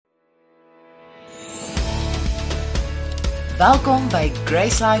Welkom by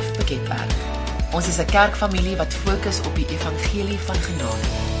GraceLife Piketberg. Ons is 'n kerkfamilie wat fokus op die evangelie van genade.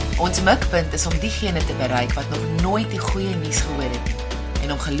 Ons mikpunt is om diegene te bereik wat nog nooit die goeie nuus gehoor het nie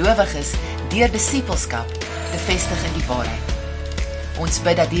en om gelowiges deur disippelskap te vestig in die waarheid. Ons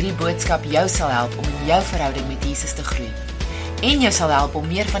bid dat hierdie boodskap jou sal help om in jou verhouding met Jesus te groei en jou sal help om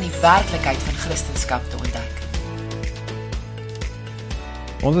meer van die werklikheid van Christendom te ontdek.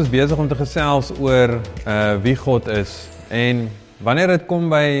 Ons is besig om te gesels oor wie God is. En wanneer dit kom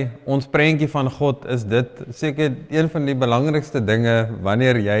by ons prentjie van God, is dit seker een van die belangrikste dinge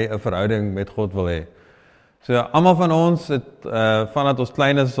wanneer jy 'n verhouding met God wil hê. So almal van ons het vandat ons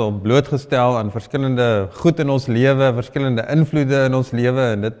klein is al blootgestel aan verskillende goed in ons lewe, verskillende invloede in ons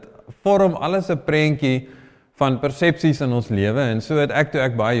lewe, en dit vorm alles 'n prentjie van persepsies in ons lewe. En so het ek toe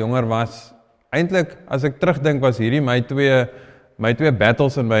ek baie jonger was, eintlik as ek terugdink, was hierdie my twee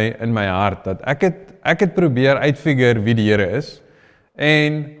battles in my hart, dat ek het probeer uitfigure wie die Here is,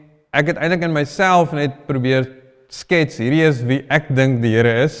 en ek het eintlik in myself net probeer skets, hierdie is wie ek dink die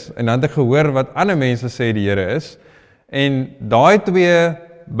Here is, en dan het ek gehoor wat ander mense sê die Here is, en daai twee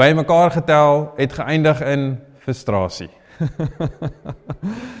by mekaar getel, het geëindig in frustrasie.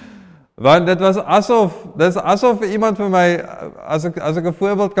 Want dit was asof iemand vir my, as ek 'n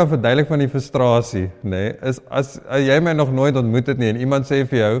voorbeeld kan verduidelik van die frustrasie, nee, is as jy my nog nooit ontmoet het nie, en iemand sê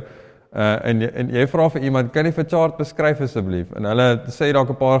vir jou, en jy vra vir iemand, kan jy vir Tjaart beskryf asseblief? En hulle sê dalk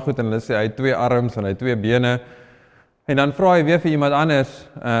 'n paar goed, en hulle sê, hy het 2 arms, en hy het 2 bene, en dan vra hy weer vir iemand anders,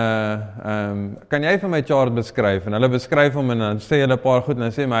 kan jy vir my Tjaart beskryf? En hulle beskryf hom, en dan sê hulle 'n paar goed, en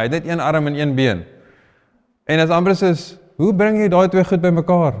dan sê hy het net 1 arm en 1 been. En as amper soos, hoe bring jy daai 2 goed by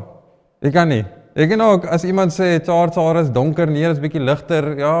mekaar? Jy kan nie. Jy kan ook, as iemand sê, Tjaart se hare is donker, nee, is bietjie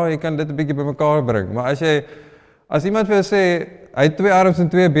ligter, ja, jy kan dit 'n bietjie by mekaar bring. Maar as iemand vir jou sê, hy het 2 arms en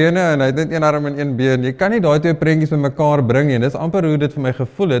 2 bene, en hy het net 1 arm en 1 been, jy kan nie daai 2 prentjies by mekaar bring nie. Dis amper hoe dit vir my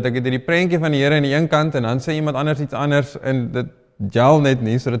gevoel het. Ek het hierdie prentjie van die Here aan die een kant, en dan sê iemand anders iets anders, en dit gel net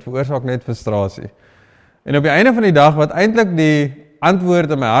nie, so dit veroorsaak net frustrasie. En op die einde van die dag, wat eintlik die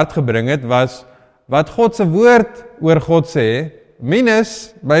antwoord in my hart gebring het, was, wat God se woord oor God sê,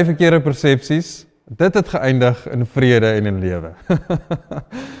 minus by verkeerde persepsies, dit het geëindig in vrede en in lewe.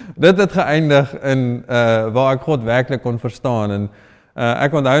 Dit het geëindig in waar ek God werklik kon verstaan. En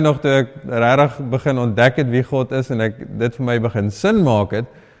ek onthou nog toe ek regtig begin ontdek het wie God is, en dit vir my begin sin maak het,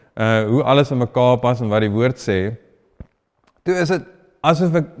 hoe alles in mekaar pas en wat die woord sê, toe is dit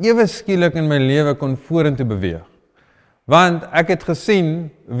asof ek ewe skielik in my lewe kon vorentoe beweeg. Want ek het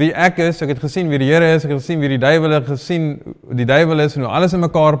gesien wie ek is, ek het gesien wie die Here is, ek het gesien wie die duiwel is, ek het gesien hoe die duiwel is en hoe alles in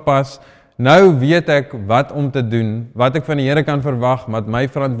mekaar pas. Nou weet ek wat om te doen, wat ek van die Here kan verwag, wat my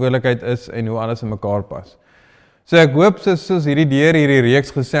verantwoordelikheid is en hoe alles in mekaar pas. So ek hoop soos hierdie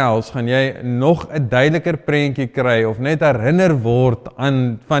reeks gesels, gaan jy nog 'n duideliker prentjie kry of net herinner word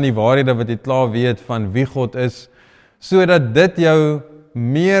aan van die waarhede wat jy klaar weet van wie God is, sodat dit jou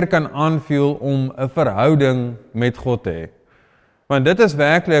meer kan aanvoel om 'n verhouding met God te hê. Want dit is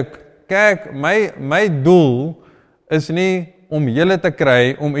werklik, kyk, my doel is nie om julle te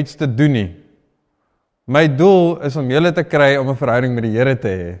kry om iets te doen nie. My doel is om julle te kry om 'n verhouding met die Here te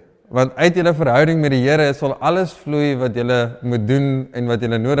hê. Want uit julle verhouding met die Here sal alles vloei wat julle moet doen en wat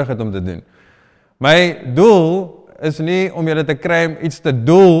julle nodig het om te doen. My doel is nie om julle te kry om iets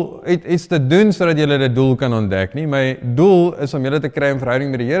te doen sodat julle dit doel kan ontdek nie. My doel is om julle te kry om verhouding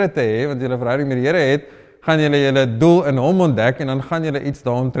met die Here te hê, want julle verhouding met die Here het, gaan julle doel in hom ontdek en dan gaan julle iets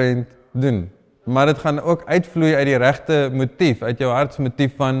daaromtrent doen. Maar dit gaan ook uitvloei uit die regte motief, uit jou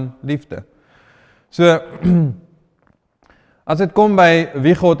hartsmotief van liefde. So, as dit kom by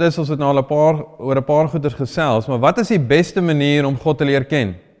wie God is, ons het nou al oor 'n paar goeders gesels, maar wat is die beste manier om God te leer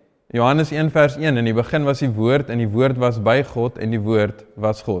ken? Johannes 1 vers 1, in die begin was die woord, en die woord was by God, en die woord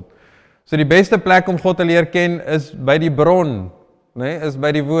was God. So die beste plek om God te leer ken is by die bron, is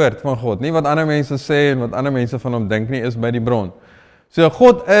by die woord van God. Nie wat ander mense sê en wat ander mense van hom dink nie, is by die bron. So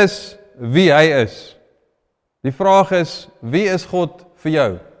God is wie hy is. Die vraag is, wie is God vir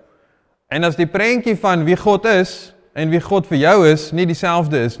jou? En as die prentjie van wie God is, en wie God vir jou is, nie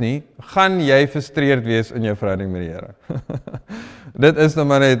dieselfde is nie, gaan jy frustreerd wees in jou verhouding met die Here. Dit is nou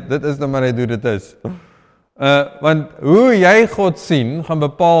maar net hoe dit is. Want hoe jy God sien, gaan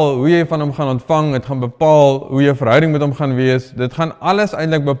bepaal hoe jy van hom gaan ontvang, dit gaan bepaal hoe jou verhouding met hom gaan wees, dit gaan alles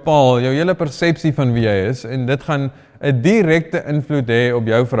eintlik bepaal, jou hele persepsie van wie hy is, en dit gaan 'n direkte invloed hê op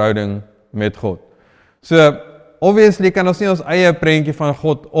jou verhouding met God. So, obviously kan ons nie ons eie prentjie van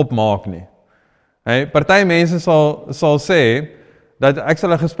God opmaak nie. Party mense sal sê, dat ek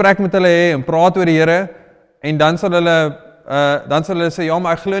sal 'n gesprek met hulle hê en praat oor die Here, en dan sal hulle sê, ja,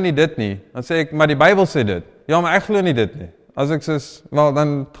 maar ek glo nie dit nie. Dan sê ek, maar die Bybel sê dit. Ja, maar ek glo nie dit nie. as ek sê, wel,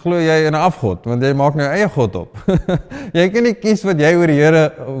 dan glo jy in 'n afgod, want jy maak nou eie God op. Jy kan nie kies wat jy oor die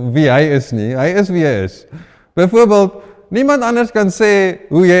Here, wie hy is nie, hy is wie hy is. Byvoorbeeld, niemand anders kan sê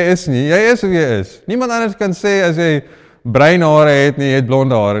hoe jy is nie, jy is hoe jy is. Niemand anders kan sê as jy bruin hare het nie, jy het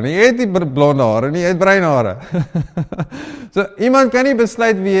blonde hare nie, jy het nie blonde hare nie, jy het bruin hare. So, iemand kan nie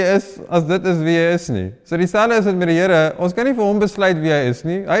besluit wie hy is, as dit is wie hy is nie. So, dieselfde is dit met die Here, ons kan nie vir hom besluit wie hy is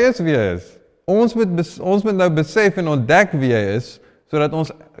nie, hy is wie hy is. Ons moet nou besef en ontdek wie hy is, sodat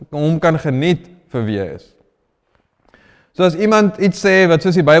ons hom kan geniet vir wie hy is. So as iemand iets sê wat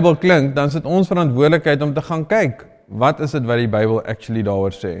soos die Bybel klink, dan is dit ons verantwoordelikheid om te gaan kyk, wat is dit wat die Bybel actually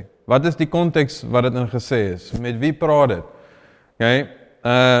daaroor sê? Wat is die konteks wat dit in gesê is? Met wie praat dit? Okay?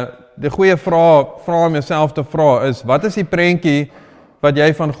 Die goeie vraag om jouself te vra is, wat is die prentjie wat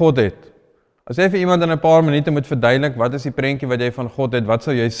jy van God het? As jy vir iemand in 'n paar minute moet verduidelik, wat is die prentjie wat jy van God het, wat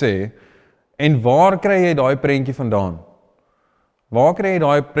sou jy sê? En waar kry jy daai prentjie vandaan? Waar kry jy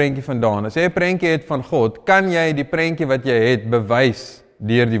daai prentjie vandaan? As jy 'n prentjie het van God, kan jy die prentjie wat jy het bewys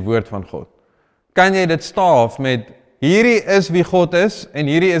deur die woord van God? Kan jy dit staaf met, hierdie is wie God is, en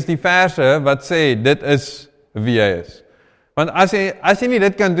hierdie is die verse wat sê, dit is wie hy is? Want as jy nie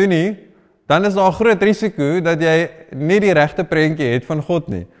dit kan doen nie, dan is daar 'n groot risiko dat jy nie die regte prentjie het van God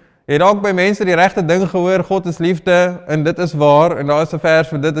nie. Jy het dalk by mense die regte ding gehoor, God is liefde, en dit is waar, en daar is 'n vers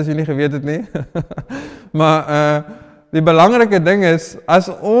vir dit as jy nie geweet het nie. Maar die belangrike ding is, as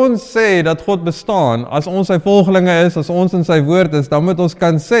ons sê dat God bestaan, as ons sy volgelinge is, as ons in sy woord is, dan moet ons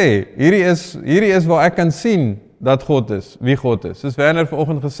kan sê, hierdie is waar ek kan sien dat God is, wie God is. Soos Werner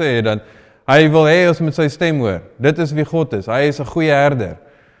vanoggend gesê het, dat hy wil hê ons met sy stem hoor. Dit is wie God is. Hy is 'n goeie herder.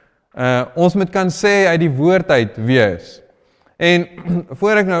 Ons moet kan sê uit die woord uit wie hy is. En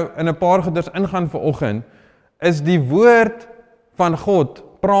voor ek nou in 'n paar goeders ingaan vanoggend, is die woord van God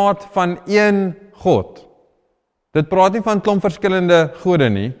praat van een God. Dit praat nie van klomp verskillende gode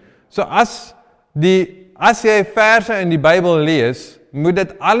nie. So as jy verse in die Bybel lees, moet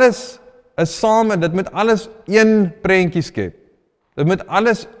dit alles dit moet alles een prentjie skep. Dit moet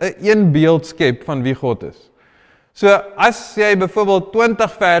alles 'n een beeld skep van wie God is. So as jy byvoorbeeld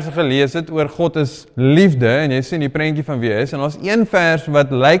 20 verse gelees het oor God is liefde, en jy sien die prentjie van wie hy is, en daar's een vers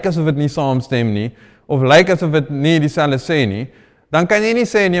wat lyk asof dit nie saamstem nie, of lyk asof dit nie dieselfde sê nie, dan kan jy nie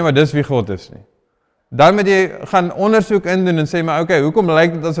sê, nee, maar dis wie God is nie. Dan moet jy gaan ondersoek indoen en sê, maar okay, hoekom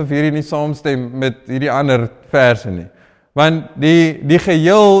lyk dit asof hierdie nie saamstem met hierdie ander verse nie? Want die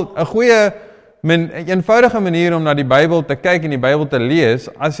geheel, 'n goeie, eenvoudige manier om na die Bybel te kyk en die Bybel te lees,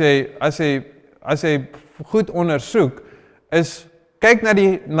 as jy goed ondersoek, is kyk na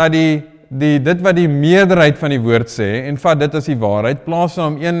dit wat die meerderheid van die woord sê, en vat dit as die waarheid, plaas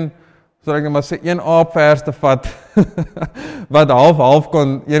om een aapvers te vat, wat half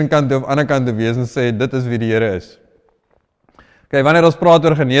kon een kant toe of ander kant toe wees, en sê, dit is wie die Here is. Okay, wanneer ons praat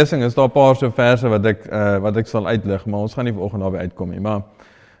oor genesing, is daar 'n paar so verse wat ek sal uitlig, maar ons gaan nie vanoggend daarby uitkom nie, maar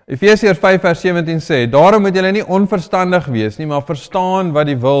Efesiërs 5 vers 17 sê, daarom moet julle nie onverstandig wees nie, maar verstaan wat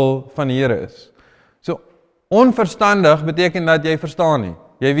die wil van die Here is. So, onverstandig beteken dat jy verstaan nie,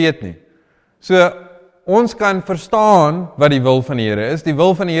 jy weet nie. So, ons kan verstaan wat die wil van die Here is. Die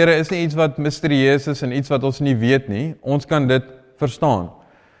wil van die Here is nie iets wat mysterieus is en iets wat ons nie weet nie. Ons kan dit verstaan.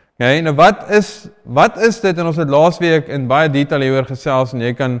 Okay, nou wat is dit, en ons het laasweek in baie detail hieroor gesels, en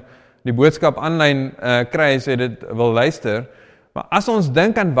jy kan die boodskap aanlyn kry as jy dit wil luister. Maar as ons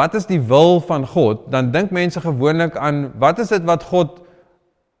dink aan wat is die wil van God, dan dink mense gewoonlik aan wat is dit wat God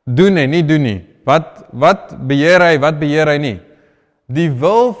doen en nie doen nie. Wat beheer hy nie. Die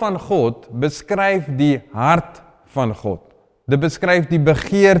wil van God beskryf die hart van God. Dit beskryf die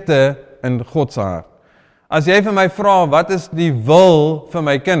begeerte in God se hart. As jy vir my vra, wat is die wil vir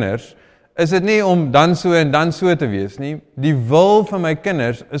my kinders, is dit nie om dan so en dan so te wees nie. Die wil van my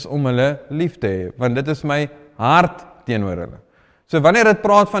kinders is om hulle lief te hê, want dit is my hart teenoor hulle. So wanneer dit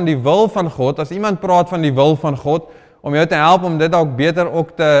praat van die wil van God, as iemand praat van die wil van God, om jou te help om dit ook beter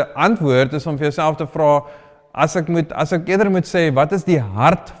ook te antwoord, is om vir jouself te vra, as ek eerder moet sê, wat is die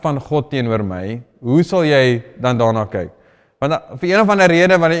hart van God teenoor my, hoe sal jy dan daarna kyk? Want vir een of ander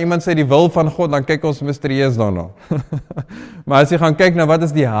rede, wanneer iemand sê die wil van God, dan kyk ons mysterieus daarna. Maar as jy gaan kyk na wat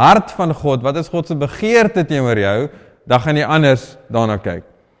is die hart van God, wat is God se begeerte teenoor jou, dan gaan jy anders daarna kyk.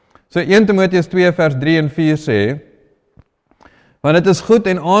 So 1 Timoteus 2 vers 3 en 4 sê, want dit is goed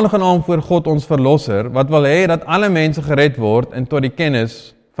en aangenaam voor God ons verlosser, wat wil hê dat alle mense gered word en tot die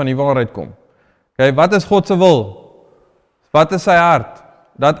kennis van die waarheid kom. Okay, wat is God se wil? Wat is sy hart?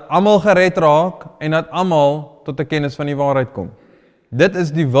 Dat almal gered raak en dat almal tot 'n kennis van die waarheid kom. Dit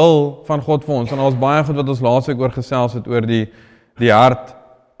is die wil van God vir ons, en ons baie goed wat ons laasweek oor gesels het oor die hart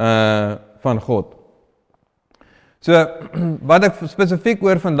van God. So, wat ek spesifiek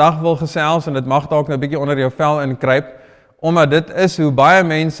oor vandag wil gesels, en dit mag dalk nou 'n bietjie onder jou vel inkruip, omdat dit is hoe baie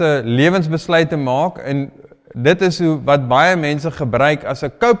mense lewensbesluite maak, en dit is wat baie mense gebruik as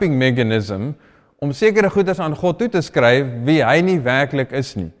 'n coping mechanism, om sekere goeders aan God toe te skryf, wie hy nie werklik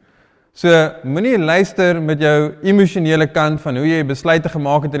is nie. So, moenie luister met jou emosionele kant van hoe jy besluite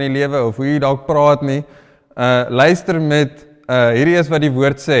gemaak het in die lewe, of hoe jy dalk praat nie. Luister met, hierdie is wat die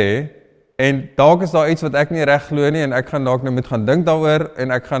woord sê, en dalk is daar iets wat ek nie reg glo nie, en ek gaan dalk nou moet gaan dink daaroor,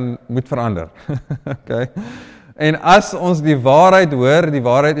 en ek moet verander. Okay? En as ons die waarheid hoor, die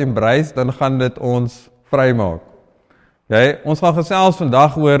waarheid embrace, dan gaan dit ons vrymaak. Okay? Ons gaan gesels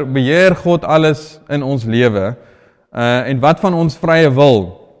vandag oor, beheer God alles in ons lewe, en wat van ons vrye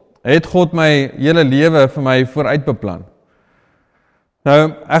wil? Het God my hele lewe vir my vooruit beplan?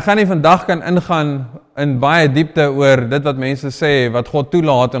 Nou, ek gaan nie vandag kan ingaan in baie diepte oor dit wat mense sê, wat God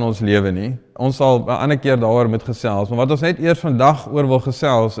toelaat in ons lewe nie. Ons sal 'n ander keer daaroor moet gesels, maar wat ons net eers vandag oor wil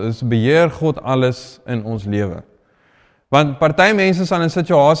gesels, is beheer God alles in ons lewe. Want party mense sal in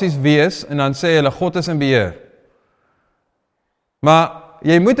situasies wees, en dan sê hulle, God is in beheer. Maar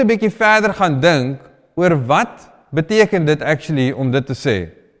jy moet 'n bietjie verder gaan dink, oor wat beteken dit actually om dit te sê.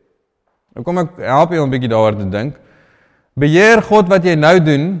 Nou kom ek help jou 'n bietjie daaroor te dink. Beheer God wat jy nou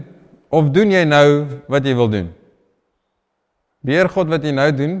doen, of doen jy nou wat jy wil doen? Beheer God wat jy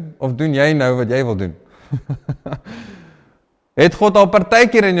nou doen, of doen jy nou wat jy wil doen? Het God al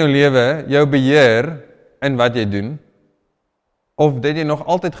partykeer in jou lewe jou beheer in wat jy doen, of het jy nog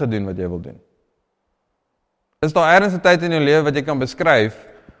altyd gedoen wat jy wil doen? Is daar ergens 'n tyd in jou lewe wat jy kan beskryf,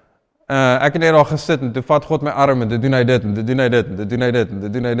 ek het net daar gesit, en toe vat God my arm, en toe doen hy dit, en toe doen hy dit, en toe doen hy dit, en toe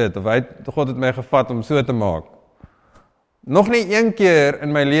doen hy dit, of God het my gevat om so te maak. Nog nie een keer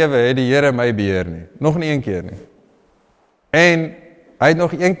in my lewe het die Here my beheer nie. Nog nie een keer nie. En hy het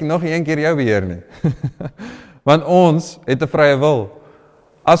nog nie een keer jou beheer nie. Want ons het 'n vrye wil.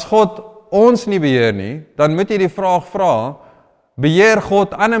 As God ons nie beheer nie, dan moet jy die vraag vra, beheer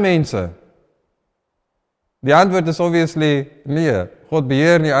God ander mense? Die antwoord is obviously nee. God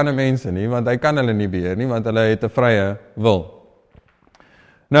beheer nie ander mense nie, want hy kan hulle nie beheer nie, want hulle het 'n vrye wil.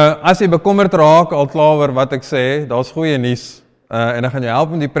 Nou, as jy bekommerd raak al klaar oor wat ek sê, daar's goeie nuus, en ek gaan jou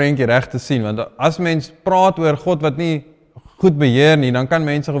help om die prentjie reg te sien, want as mens praat oor God wat nie goed beheer nie, dan kan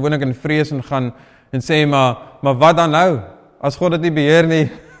mense gewoonlik in vrees gaan en sê, maar wat dan nou? As God dit nie beheer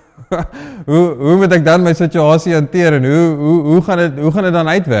nie, hoe moet ek dan my situasie hanteer, en hoe gaan dit dan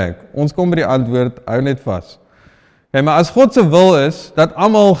uitwerk? Ons kom by die antwoord, hou net vas. Okay, maar as God se wil is, dat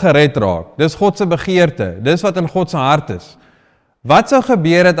almal gered raak, dis God se begeerte, dis wat in God se hart is. Wat sou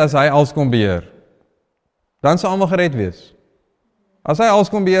gebeur het as hy alles kon beheer? Dan sou almal gered wees. As hy alles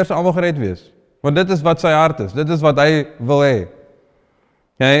kon beheer, sou almal gered wees. Want dit is wat sy hart is, dit is wat hy wil hê.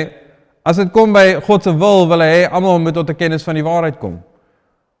 Okay? As dit kom by God se wil hy hê almal moet tot 'n kennis van die waarheid kom.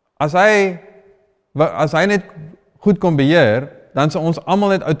 As hy net goed kon beheer, dan sou ons almal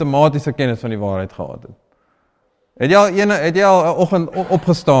net outomatiese kennis van die waarheid gehad het. Het jy al 'n oggend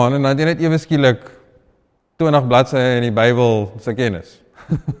opgestaan en dan het jy net ewe skielik 20 bladsye in die Bybel se kennis?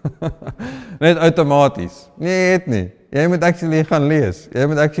 Net outomaties. Nee, het nie. Jy moet actually gaan lees. Jy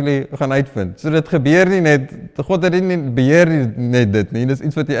moet actually gaan uitvind. So dit gebeur nie net, God het nie beheer nie net dit nie. Dis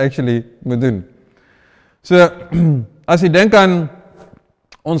iets wat jy actually moet doen. So, as jy dink aan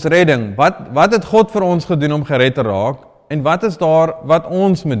ons redding, wat het God vir ons gedoen om gered te raak? En wat is daar wat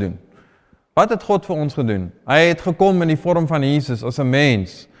ons moet doen? Wat het God vir ons gedoen? Hy het gekom in die vorm van Jesus as 'n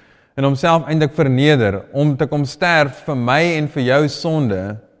mens en homself eintlik verneder om te kom sterf vir my en vir jou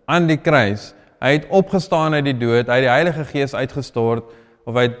sonde aan die kruis. Hy het opgestaan uit die dood, hy het die Heilige Gees uitgestort,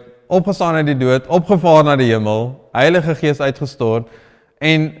 of hy het opgestaan uit die dood, opgevaar na die hemel, Heilige Gees uitgestort,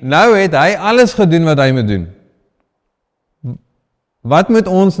 en nou het hy alles gedoen wat hy moet doen. Wat moet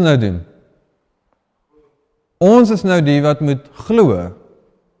ons nou doen? Ons is nou die wat moet glo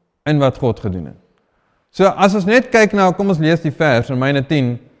in wat God gedoen het. So as ons net kyk na, kom ons lees die vers, Romeine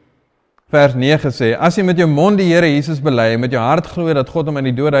 10, vers 9 sê, as jy met jou mond die Here Jesus bely, met jou hart glo dat God hom uit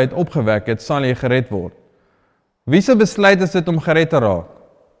die dode uit opgewek het, sal jy gered word. Wie se besluit is dit om gered te raak?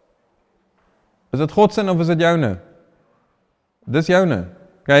 Is dit God se of is dit joune? Dis joune.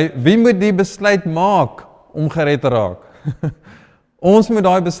 Okay, wie moet die besluit maak om gered te raak? Ons moet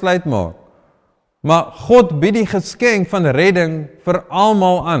daai besluit maak. Maar God bied die geskenk van redding vir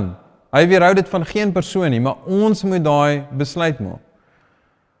almal aan. Hy weerhou dit van geen persoon nie, maar ons moet daai besluit maak.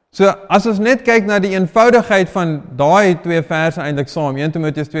 So, as ons net kyk na die eenvoudigheid van daai twee verse eintlik saam, 1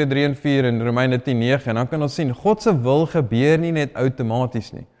 Timoteus 2:3 en 4 en Romeine 10:9, en dan kan ons sien, God se wil gebeur nie net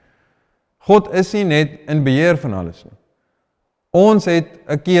outomaties nie. God is nie net in beheer van alles nie. Ons het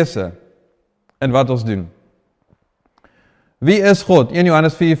 'n keuse in wat ons doen. Wie is God? 1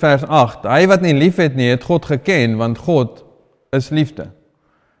 Johannes 4 vers 8. Hy wat nie lief het nie, het God geken, want God is liefde.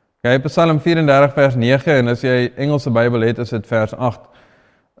 Okay, Psalm 34 vers 9, en as jy Engelse Bybel het, is dit vers 8.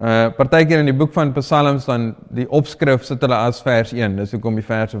 Partykeer in die boek van Psalms, dan die opskrif sit hulle as vers 1, dis hoekom die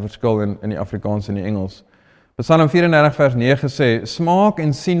verse verskil in die Afrikaans en die Engels. Psalm 34 vers 9 sê, smaak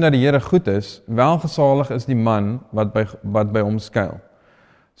en sien dat die Here goed is, welgesalig is die man wat by hom skuil.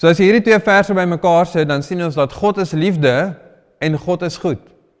 So as jy hierdie twee verse by mekaar sit, dan sien ons dat God is liefde en God is goed.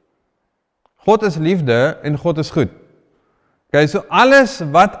 God is liefde en God is goed. Okay, so alles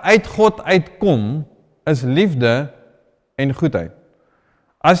wat uit God uitkom, is liefde en goedheid.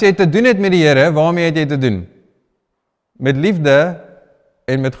 As jy te doen het met die Here, waarmee het jy te doen? Met liefde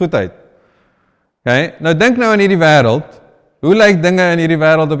en met goedheid. Okay, nou dink nou aan hierdie wêreld. Hoe lyk dinge in hierdie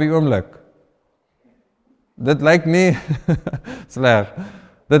wêreld op die oomblik? Dit lyk nie sleg.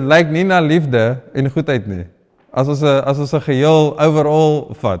 Dit lyk nie na liefde en goedheid nie. As ons 'n geheel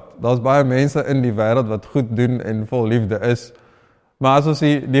overall vat, daar's baie mense in die wêreld wat goed doen en vol liefde is. Maar as ons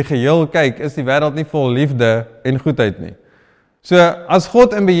die geheel kyk, is die wêreld nie vol liefde en goedheid nie. So, as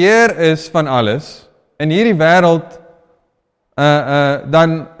God in beheer is van alles, in hierdie wêreld,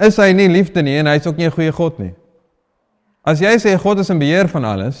 dan is hy nie liefde nie, en hy is ook nie 'n goeie God nie. As jy sê God is in beheer van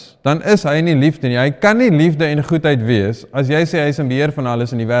alles, dan is hy nie liefde nie. Hy kan nie liefde en goedheid wees, as jy sê hy is in beheer van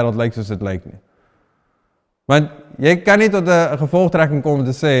alles, en die wêreld lyk soos dit lyk nie. Want jy kan nie tot 'n gevolgtrekking kom om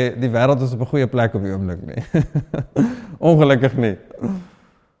te sê, die wêreld is op 'n goeie plek op die oomblik nie. Ongelukkig nie.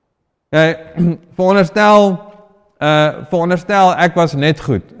 Ja, veronderstel ek was net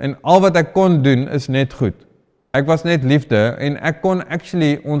goed, en al wat ek kon doen is net goed. Ek was net liefde, en ek kon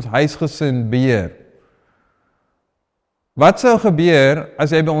actually ons huisgesin beheer. Wat sou gebeur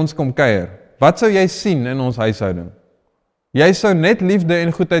as jy by ons kom kuier? Wat sou jy sien in ons huishouding? Jy sou net liefde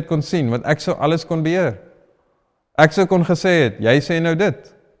en goedheid kon sien, want ek sou alles kon beheer. Ek sou kon gesê het, jy sê nou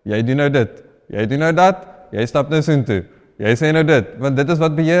dit, jy doen nou dit, jy doen nou dat, jy stap nou soontoe, jy sê nou dit, want dit is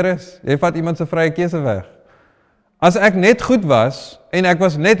wat beheer is. Jy vat iemand se vrye keuse weg. As ek net goed was, en ek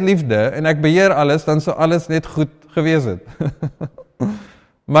was net liefde, en ek beheer alles, dan sou alles net goed gewees het.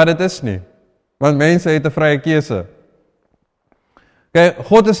 Maar dit is nie, want mense het 'n vrye keuse. Okay,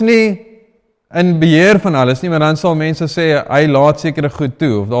 God is nie in beheer van alles nie, maar dan sal mense sê, hy laat sekere goed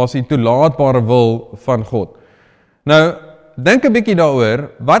toe, of daar is die toelaatbare wil van God. Nou, dink 'n bietjie daaroor,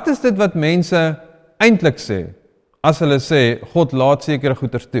 wat is dit wat mense eintlik sê, as hulle sê, God laat sekere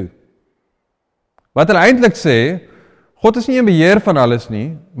goeders toe? Wat hulle eintlik sê, God is nie in beheer van alles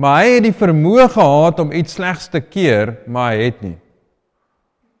nie, maar hy het die vermoë gehad om iets slegs te keer, maar hy het nie.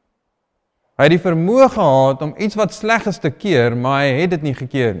 Hy het die vermoë gehad om iets wat sleg is te keer, maar hy het dit nie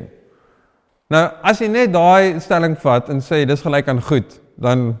gekeer nie. Nou, as jy net daai stelling vat en sê, dis gelyk aan goed,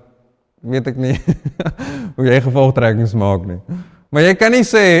 dan weet ek nie hoe jy gevolgtrekkings maak nie. Maar jy kan nie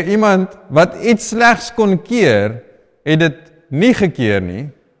sê, iemand wat iets slegs kon keer, het dit nie gekeer nie,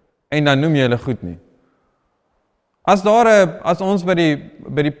 en dan noem jy hulle goed nie. As ons by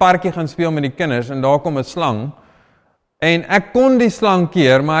die parkie gaan speel met die kinders, en daar kom 'n slang, en ek kon die slang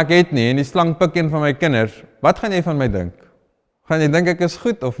keer, maar ek het nie, en die slang pik een van my kinders, wat gaan jy van my dink? Gaan jy dink ek is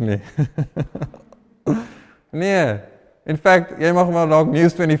goed of nie? Nee, in fact, jy mag maar dalk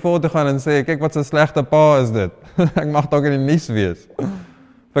News24 toe gaan en sê, kyk wat so slegte pa is dit. Ek mag dalk in die nuus wees.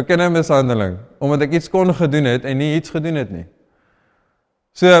 Vir kindermishandeling, omdat ek iets kon gedoen het, en nie iets gedoen het nie.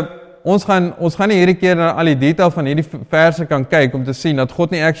 So, ons gaan nie hierdie keer na al die detail van hierdie verse kan kyk, om te sien dat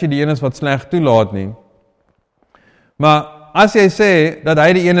God nie actually die een is wat sleg toelaat nie. Maar as jy sê, dat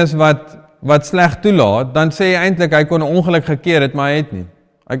hy die een is wat sleg toelaat, dan sê jy eintlik, hy kon 'n ongeluk gekeer het, maar hy het nie.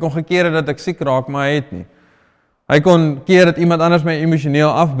 Hy kon gekeer het dat ek siek raak, maar hy het nie. Hy kon keer dat iemand anders my emosioneel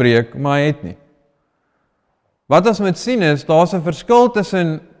afbreek, maar hy het nie. Wat ons moet sien is, daar's 'n verskil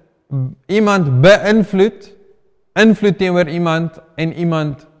tussen iemand invloed teenoor iemand, en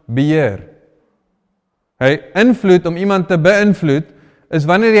iemand beheer. Invloed om iemand te beïnvloed, is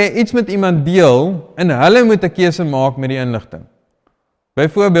wanneer jy iets met iemand deel, en hulle moet 'n keuse maak met die inligting.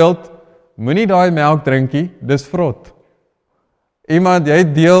 Byvoorbeeld, moenie daai melk drinkie, dis vrot. Iemand,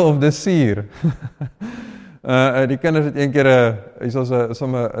 jy deel of dis suur. Die kinders het een keer, hier is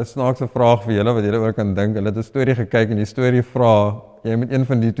sommer 'n snaakse vraag vir julle, wat julle oor kan dink. Hulle het 'n storie gekyk, en die storie vra, jy moet een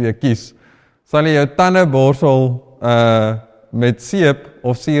van die twee kies. Sal jy jou tande borsel met seep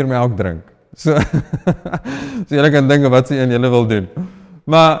of suurmelk drink? So julle kan dink wat se een julle wil doen.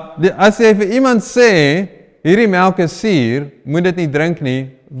 Maar as jy vir iemand sê, hierdie melk is suur, moet dit nie drink nie,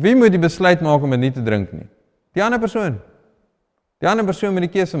 wie moet die besluit maak om dit nie te drink nie? Die ander persoon. Die ander persoon moet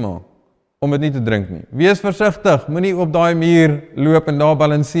die keuse maak om dit nie te drink nie. Wees versigtig, moenie op daai muur loop en daar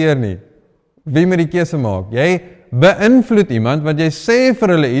balanseer nie. Wie moet die keuse maak? beïnvloed iemand, want jy sê vir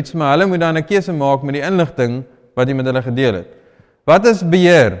hulle iets, maar hulle moet dan 'n keuse maak met die inligting wat jy met hulle gedeel het. Wat is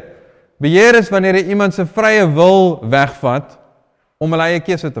beheer? Beheer is wanneer jy iemand se vrye wil wegvat om hulle eie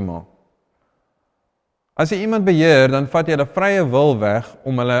keuse te maak. As jy iemand beheer, dan vat jy hulle vrye wil weg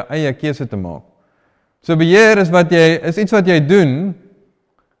om hulle eie keuse te maak. So beheer is iets wat jy doen,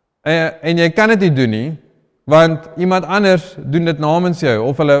 en jy kan dit nie doen nie, want iemand anders doen dit namens jou,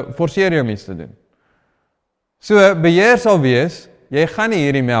 of hulle forceer jou om iets te doen. So beheer sal wees, jy gaan nie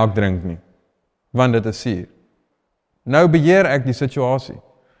hierdie melk drink nie, want dit is suur. Nou beheer ek die situasie.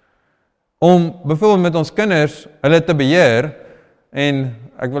 Om byvoorbeeld met ons kinders, hulle te beheer, en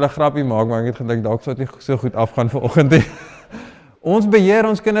ek wil 'n grappie maak, maar ek het gedink, dalk sou dit nie so goed afgaan vanoggend nie. Ons beheer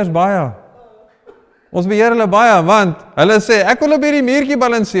ons kinders baie. Ons beheer hulle baie, want hulle sê, ek wil op hierdie muurtjie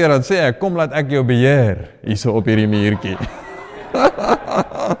balanseer, dan sê ek, kom laat ek jou beheer, hierso op hierdie muurtjie.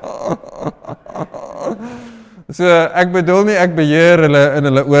 So, ek bedoel nie, ek beheer hulle in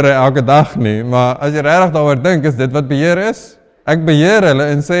hulle ore elke dag nie, maar as jy regtig daaroor dink, is dit wat beheer is? Ek beheer hulle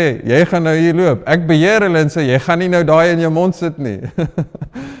en sê, jy gaan nou hier loop. Ek beheer hulle en sê, jy gaan nie nou daai in jou mond sit nie.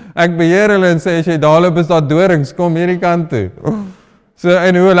 Ek beheer hulle en sê, as jy daar loop is daar dorings, kom hierdie kant toe. So,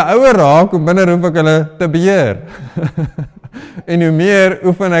 en hoe hulle ouer raak, hoe minder hoef ek hulle te beheer. En hoe meer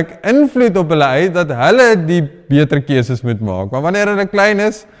oefen ek invloed op hulle uit, dat hulle die beter keuses moet maak. Maar wanneer hulle klein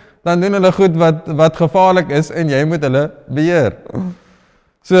is, dan doen hulle goed wat gevaarlik is, en jy moet hulle beheer.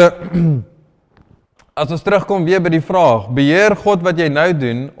 So, as ons terugkom weer by die vraag, beheer God wat jy nou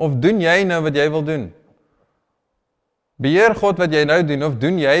doen, of doen jy nou wat jy wil doen? Beheer God wat jy nou doen, of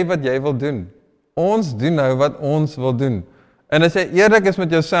doen jy wat jy wil doen? Ons doen nou wat ons wil doen. En as jy eerlik is met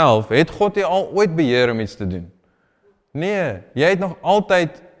jouself, het God jy al ooit beheer om iets te doen? Nee, jy het nog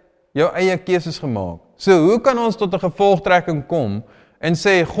altyd jou eie keuses gemaak. So hoe kan ons tot 'n gevolgtrekking kom en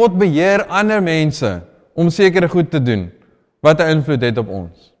sê, God beheer ander mense om sekere goed te doen, wat 'n invloed het op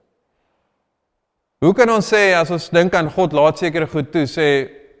ons? Hoe kan ons sê, as ons dink aan God laat sekere goed toe, sê,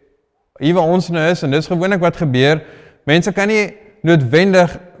 hier waar ons nou is, en dis gewoonlik wat gebeur, mense kan nie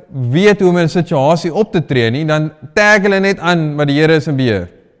noodwendig weet hoe om in 'n situasie op te tree nie, dan tag hulle net aan wat die Here is in beheer.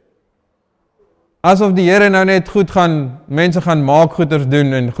 Asof die Here nou net mense gaan maak goeders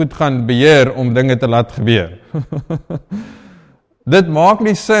doen en goed gaan beheer om dinge te laat gebeur. Dit maak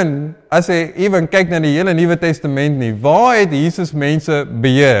nie sin as jy ewen kyk na die hele Nuwe Testament nie. Waar het Jesus mense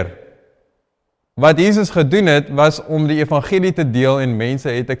beheer? Wat Jesus gedoen het, was om die evangelie te deel en mense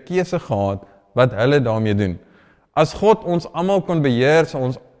het 'n keuse gehad wat hulle daarmee doen. As God ons almal kon beheer,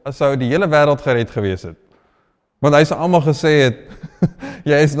 sou die hele wêreld gered gewees het. Want hy sou almal gesê het,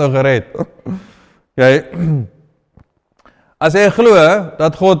 jy is nou gered. As jy glo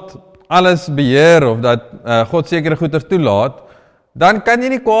dat God alles beheer, of dat God sekere goeders toelaat, dan kan jy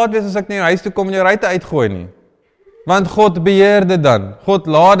nie kwaad wees as ek na jou huis toe kom en jou ruitte uitgooi nie. Want God beheer dit dan. God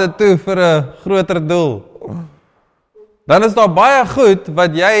laat dit toe vir 'n groter doel. Dan is daar baie goed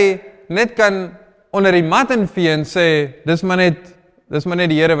wat jy net kan onder die mat invee en sê, dis maar net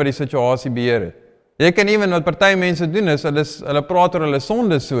die Here wat die situasie beheer het. Jy kan ewen wat party mense doen is, hulle praat oor hulle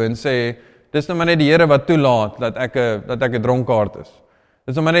sondes so en sê, dis nou maar net die Here wat toelaat dat ek 'n dronkaard is.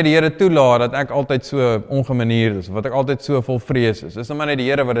 Dis nou maar net die Here toelaat dat ek altyd so ongemanierd is, of wat ek altyd so vol vrees is. Dis nou maar net die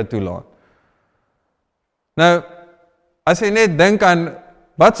Here wat dit toelaat. Nou, as jy net dink aan,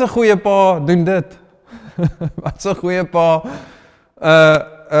 wat 'n goeie pa doen dit? Wat 'n goeie pa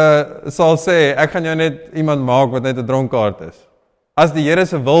sal sê, ek gaan jou net iemand maak wat net 'n dronkaard is. As die Here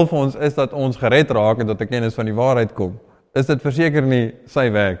se wil vir ons is dat ons gered raak en tot 'n kennis van die waarheid kom, is dit verseker nie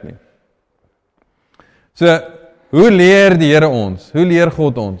sy werk nie. So, hoe leer die Here ons? Hoe leer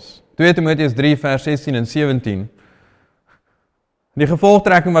God ons? 2 Timoteus 3 vers 16 en 17. Die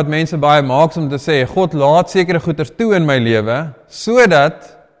gevolgtrekking wat mense baie maak om te sê, God laat sekere goeders toe in my lewe,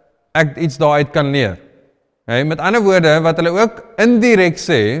 sodat ek iets daaruit kan leer. Met ander woorde, wat hulle ook indirek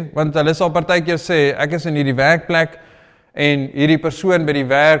sê, want hulle sal partykeer sê, ek is in hierdie werkplek, en hierdie persoon by die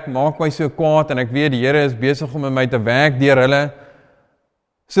werk maak my so kwaad, en ek weet die Here is besig om met my te werk deur hulle.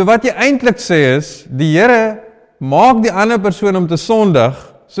 So wat jy eintlik sê is, die Here maak die ander persoon om te sondig,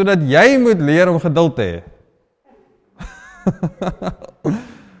 sodat jy moet leer om geduld te hê.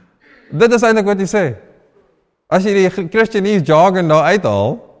 Dit is eintlik wat jy sê. As jy die Christianese jargon daar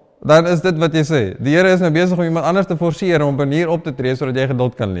uithaal, dan is dit wat jy sê. Die Here is nou besig om iemand anders te forceer om op 'n manier op te tree, sodat jy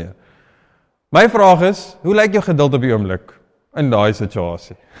geduld kan leer. My vraag is, hoe lyk jou geduld op die oomblik in daai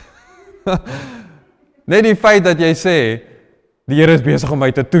situasie? Net die feit dat jy sê, die Here is besig om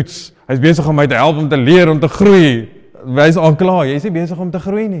my te toets, hy is besig om my te help om te leer, om te groei, wys al klaar, jy is nie besig om te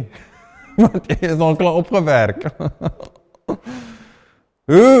groei nie, want jy is al klaar opgewerk.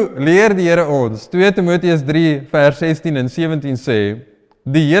 Hoe leer die Here ons? 2 Timoteus 3 vers 16 en 17 sê,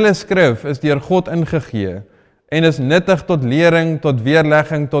 die hele skrif is deur God ingegee en is nuttig tot lering, tot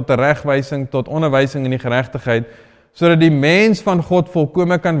weerlegging, tot teregwysing, tot onderwysing in die geregtigheid, sodat die mens van God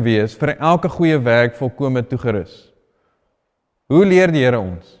volkome kan wees, vir elke goeie werk volkome toegerus. Hoe leer die Here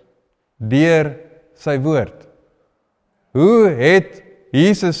ons? Deur sy woord. Hoe het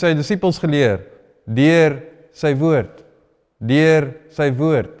Jesus sy disippels geleer? Deur sy woord. Deur sy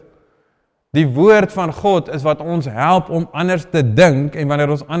woord. Die woord van God is wat ons help om anders te dink, en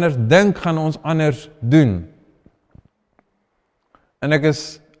wanneer ons anders dink, gaan ons anders doen. En ek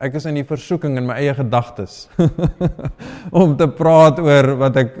is in die versoeking in my eie gedagtes om te praat oor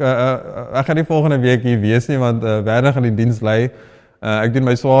wat ek gaan nie volgende week hier wees nie, want Werner gaan die diens lei. Ek doen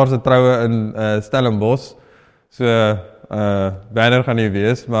my swaarste troue in Stellenbosch, so Werner gaan hier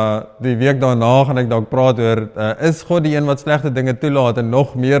wees, maar die week daarna gaan ek dalk praat oor, is God die een wat slegte dinge toelaat en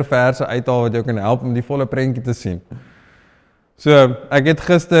nog meer verse uithaal wat jou kan help om die volle prentjie te sien. So, ek het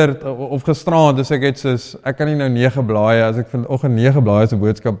gister, of gisterand, dus ek kan nie nou 9 blaaie, as ek vanoggend 9 blaaie se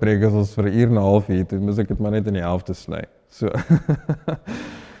boodskap preek, is ons vir 1 uur en 'n half hier, toe moes ek dit maar net in die helfte sny. So,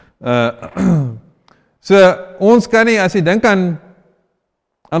 so ons kan nie, as jy dink aan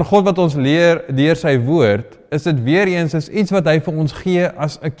God wat ons leer deur sy woord, is dit weer eens is iets wat hy vir ons gee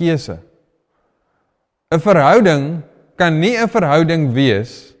as 'n keuse. 'n Verhouding kan nie 'n verhouding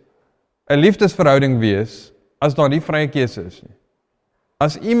wees, 'n liefdesverhouding wees, as daar nie vrye keuse is nie.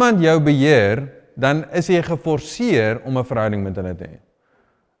 As iemand jou beheer, dan is jy geforseer om 'n verhouding met hulle te hê.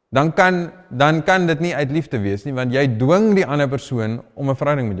 Dan kan dit nie uit liefde wees nie, want jy dwing die ander persoon om 'n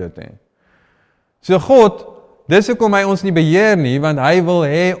verhouding met jou te hê. So God, dis hoekom hy ons nie beheer nie, want hy wil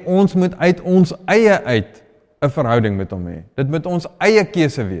hê ons moet uit ons eie uit 'n verhouding met hom hê. Dit moet ons eie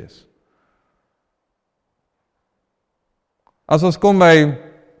keuse wees. As ons kom by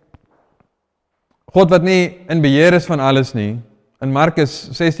God wat nie in beheer is van alles nie, in Markus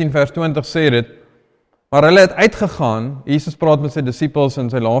 16 vers 20 sê dit, maar hulle het uitgegaan, Jesus praat met sy disippels in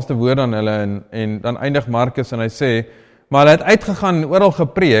sy laaste woord aan hulle, en dan eindig Markus en hy sê, maar hulle het uitgegaan en oral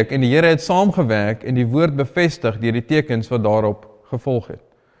gepreek, en die Here het saamgewerk en die woord bevestig deur die tekens wat daarop gevolg het.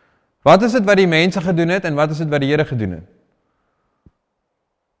 Wat is dit wat die mense gedoen het, en wat is dit wat die Here gedoen het?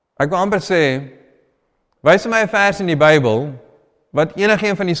 Ek wil amper sê, wys my 'n vers in die Bybel, wat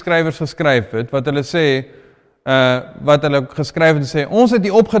enigeen van die skrywers geskryf het, wat hulle sê, wat hulle geskryf het, sê, ons het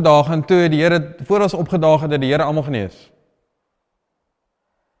hier opgedaag, en toe die Here, voor ons opgedaag het, die Here almal genees.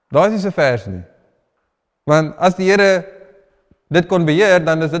 Daar is nie so vers nie. Want as die Here dit kon beheer,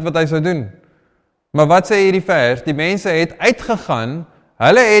 dan is dit wat hy sou doen. Maar wat sê hierdie vers? Die mense het uitgegaan,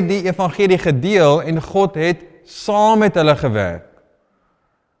 hulle het die evangelie gedeel, en God het saam met hulle gewerk.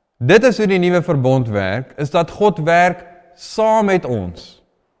 Dit is hoe die nuwe verbond werk, is dat God werk saam met ons.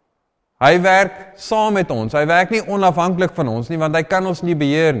 Hy werk saam met ons. Hy werk nie onafhanklik van ons nie, want hy kan ons nie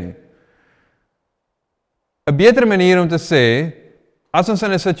beheer nie. 'n beter manier om te sê, as ons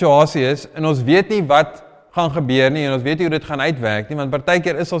in 'n situasie is, en ons weet nie wat gaan gebeur nie, en ons weet nie hoe dit gaan uitwerk nie, want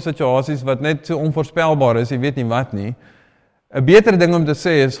partykeer is al situasies wat net so onvoorspelbaar is, jy weet nie wat nie. 'n beter ding om te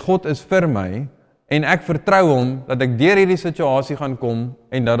sê is, God is vir my, en ek vertrou hom, dat ek deur hierdie situasie gaan kom,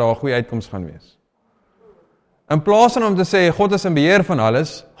 en dat daar 'n goeie uitkoms gaan wees. In plaas van om te sê, God is in beheer van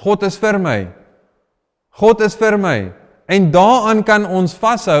alles, God is vir my. God is vir my. En daaraan kan ons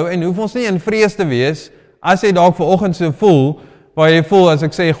vashou, en hoef ons nie in vrees te wees, as jy dalk vanoggend so voel, waar jy voel, as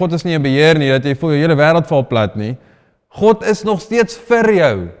ek sê, God is nie in beheer nie, dat jy voel, jou hele wêreld val plat nie. God is nog steeds vir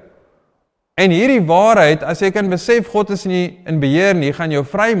jou. En hierdie waarheid, as jy kan besef, God is nie in beheer nie, gaan jou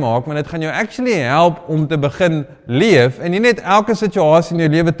vrymaak, want dit gaan jou actually help om te begin leef, en nie net elke situasie in jou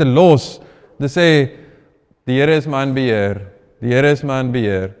lewe te los, te sê, die Here is my in beheer, die Here is my in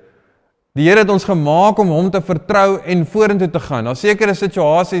beheer. Die Here het ons gemaak om hom te vertrou en vorentoe te gaan. Daar sekere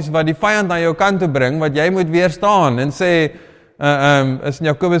situasies wat die vyand na jou kant toe bring, wat jy moet weerstaan, en sê, is in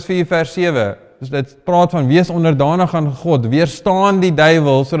Jakobus 4 vers 7, dus dit praat van, wees onderdanig aan God, weerstaan die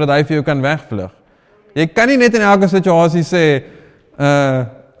duiwel, sodat hy vir jou kan wegvlug. Jy kan nie net in elke situasie sê,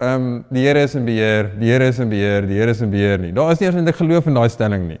 die Here is in beheer, die Here is in beheer, die Here is in beheer nie. Daar is nie eens 'n geloof in daai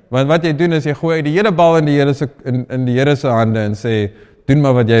stelling nie. Want wat jy doen is, jy gooi die hele bal in die Here se hande en sê, doen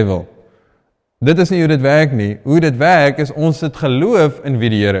maar wat jy wil. Dit is nie hoe dit werk nie. Hoe dit werk is, ons het geloof in wie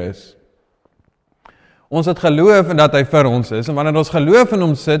die Here is. Ons het geloof in dat hy vir ons is, en wanneer ons geloof in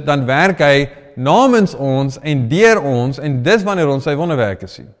hom sit, dan werk hy namens ons en deur ons, en dis wanneer ons sy wonderwerke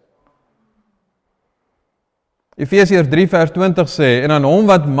sien. Efesiërs 3 vers 20 sê, en aan hom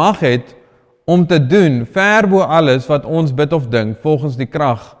wat mag het om te doen, ver bo alles wat ons bid of dink, volgens die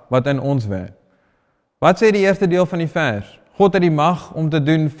krag wat in ons werk. Wat sê die eerste deel van die vers? God het die mag om te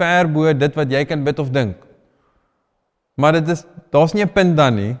doen ver bo dit wat jy kan bid of dink. Maar daar's nie 'n punt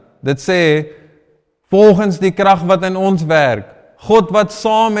dan nie. Dit sê, volgens die krag wat in ons werk, God wat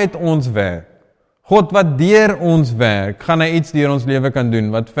saam met ons werk, God wat deur ons werk, gaan hy iets deur ons lewe kan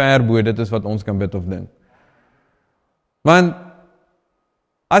doen, wat ver bo dit is wat ons kan bid of dink. Want,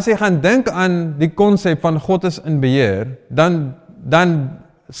 as jy gaan dink aan die konsep van God is in beheer, dan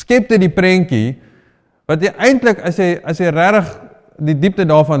skep dit die prentjie, wat jy eintlik, as jy regtig die diepte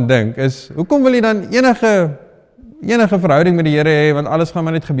daarvan dink, is, hoekom wil jy dan enige verhouding met die Here hê, want alles gaan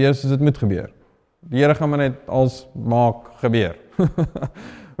maar net gebeur soos dit moet gebeur. Die Here gaan maar net als maak gebeur.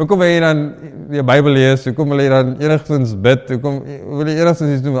 Hoekom wil jy dan die Bybel lees, hoekom wil jy dan enigstens bid, hoekom wil jy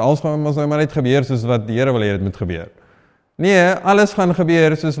enigstens iets doen, alles gaan maar net gebeur soos wat die Here wil hê dit moet gebeur. Nee, alles gaan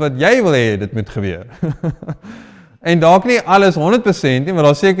gebeur soos wat jy wil hê dit moet gebeur. En dalk nie alles 100% nie, maar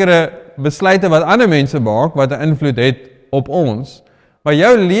daar sekere besluite wat ander mense maak, wat 'n invloed het op ons, maar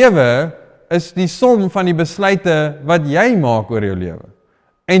jou lewe is die som van die besluite wat jy maak oor jou lewe.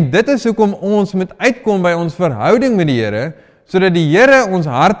 En dit is hoekom ons moet uitkom by ons verhouding met die Here, sodat die Here ons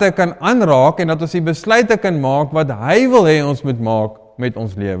harte kan aanraak en dat ons die besluite kan maak wat hy wil hê ons moet maak met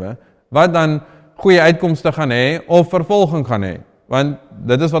ons lewe, wat dan goeie uitkomste gaan hê of vervolging gaan hê. Want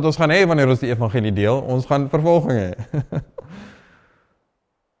dit is wat ons gaan hê wanneer ons die evangelie deel, ons gaan vervolging hê.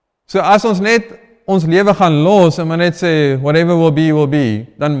 So as ons net ons lewe gaan los en maar net sê, whatever will be,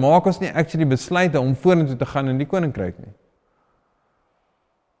 dan maak ons nie actually besluite om vorentoe te gaan in die koninkryk nie.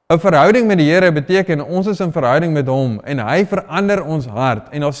 'n Verhouding met die Here beteken, ons is in verhouding met hom, en hy verander ons hart,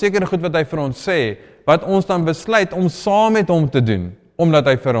 en daar sekere goed wat hy vir ons sê, wat ons dan besluit om saam met hom te doen, omdat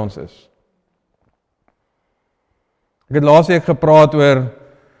hy vir ons is. Ek het laasweek gepraat oor,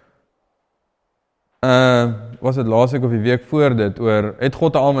 was dit laasweek of die week voor dit, oor, het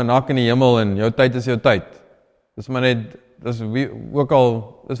God 'n almanak in die hemel, en jou tyd is jou tyd. Dis maar net,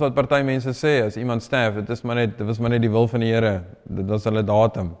 dis wat party mense sê, as iemand sterf, dit was maar net die wil van die Here, dit was hulle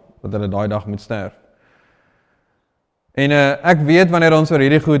datum, wat hulle daai dag moet sterf. En ek weet wanneer ons oor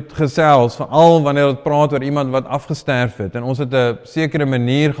hierdie goed gesels, veral wanneer ons praat oor iemand wat afgesterf het, en ons het 'n sekere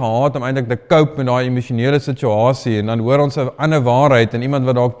manier gehad om eintlik te cope met daai emosionele situasie, en dan hoor ons 'n ander waarheid, en iemand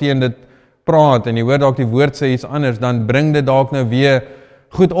wat dalk teen dit praat, en jy hoor dalk die woord sê iets anders, dan bring dit dalk nou weer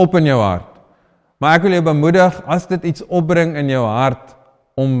goed op in jou hart. Maar ek wil jou bemoedig, as dit iets opbring in jou hart,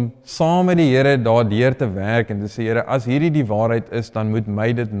 om saam met die Here daardeur te werk, en te sê, Here, as hierdie die waarheid is, dan moet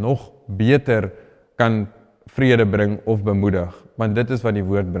my dit nog beter kan vrede bring of bemoedig, want dit is wat die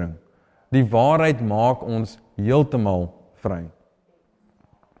woord bring. Die waarheid maak ons heeltemal vry.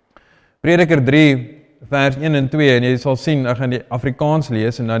 Prediker 3, vers 1 en 2, en jy sal sien, ek gaan die Afrikaans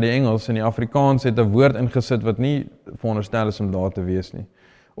lees, en na die Engels, en die Afrikaans het 'n woord ingesit, wat nie veronderstel is om daar te wees nie.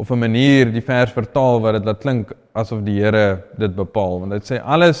 Of 'n manier die vers vertaal, wat dit laat klink, asof die Here dit bepaal, want dit sê,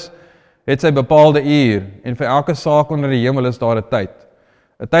 alles het sy bepaalde uur, en vir elke saak onder die hemel is daar 'n tyd.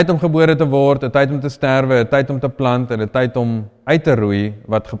 'n Tyd om gebore te word, 'n tyd om te sterwe, 'n tyd om te plant, en 'n tyd om uit te roei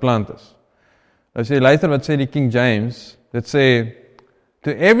wat geplant is. Nou sê, luister wat sê die King James, dit sê,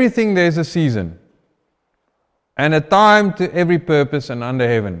 to everything there is a season, and a time to every purpose and under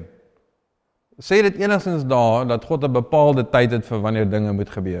heaven. Sê dit enigstens daar, dat God 'n bepaalde tyd het vir wanneer dinge moet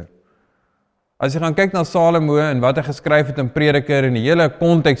gebeur. As jy gaan kyk na Salomo, en wat hy geskryf het in Prediker, en die hele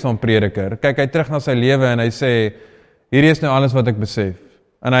konteks van Prediker, kyk hy terug na sy lewe, en hy sê, hierdie is nou alles wat ek besef.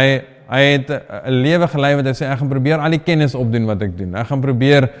 En hy het 'n lewe gelei wat hy sê, ek gaan probeer al die kennis opdoen wat ek doen. Ek gaan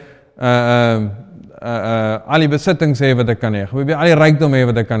probeer al die besittings hê wat ek kan hê. Ek probeer al die rykdom hê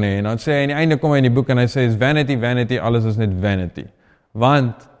wat ek kan hê. En dan sê hy, in die einde kom hy in die boek en hy sê, is vanity, vanity, alles is net vanity.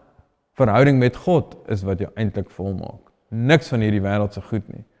 Want verhouding met God is wat jou eintlik volmaak. Niks van hierdie wêreld se goed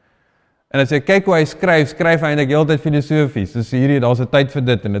nie. En as jy kyk hoe hy skryf hy eintlik heeltyd filosofies. Dus hierdie, daar's 'n tyd vir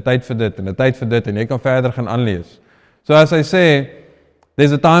dit, en 'n tyd vir dit, en 'n tyd vir dit, en jy kan verder gaan aanlees. So as hy sê,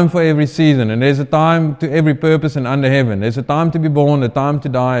 there's a time for every season, and there's a time to every purpose and under heaven. There's a time to be born, a time to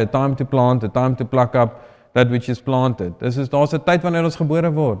die, a time to plant, a time to pluck up that which is planted. Daar's 'n tyd wanneer ons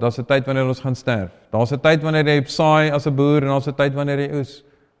gebore word, daar's 'n tyd wanneer ons gaan sterf. Daar's 'n tyd wanneer jy saai as 'n boer, en daar's 'n tyd wanneer jy oes.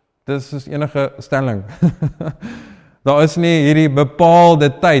 Dis is enige stelling. Daar is nie hierdie bepaalde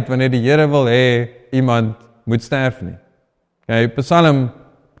tyd wanneer die Here wil hê iemand moet sterf nie. Okay, Psalm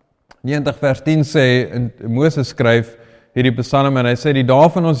 90 vers 10 sê, en Moses skryf hierdie Psalm, en hy sê, die dae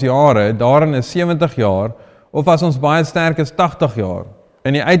van ons jare, daarin is 70 jaar, of as ons baie sterk is 80 jaar,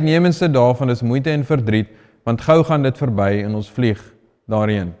 en die uitnemendste daarvan is moeite en verdriet, want gou gaan dit verby, en ons vlieg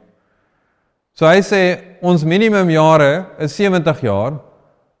daarheen. So hy sê, ons minimum jare is 70 jaar,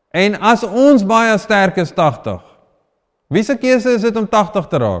 en as ons baie sterk is 80, wie se keuse is dit om 80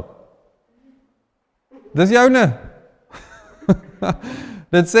 te raak? Dis joune.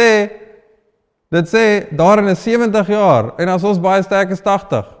 dit sê, daarin is 70 jaar, en as ons baie sterk is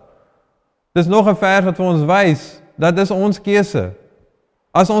 80. Dis nog 'n vers wat vir ons wys, dat is ons keuse.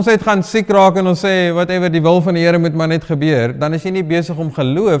 As ons net gaan siek raak en ons sê, whatever, die wil van die Here moet maar net gebeur, dan is jy nie besig om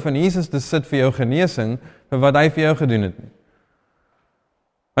geloof in Jesus te sit vir jou genesing, vir wat hy vir jou gedoen het nie.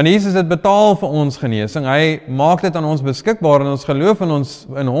 Want Jesus het betaal vir ons genesing, hy maak dit aan ons beskikbaar, en ons geloof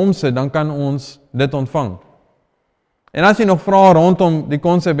in hom sit, dan kan ons dit ontvang. En as jy nog vra rondom die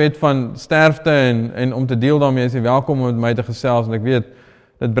konsep het van sterfte en om te deel daarmee, is jy welkom om met my te gesels, en ek weet,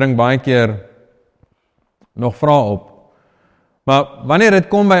 dit bring baie keer nog vrae op. Maar wanneer dit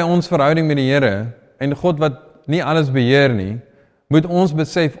kom by ons verhouding met die Here, en God wat nie alles beheer nie, moet ons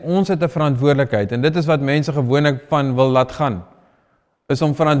besef, ons het 'n verantwoordelikheid, en dit is wat mense gewoonlik van wil laat gaan, is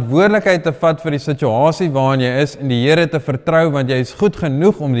om verantwoordelikheid te vat vir die situasie waarin jy is, en die Here te vertrou, want jy is goed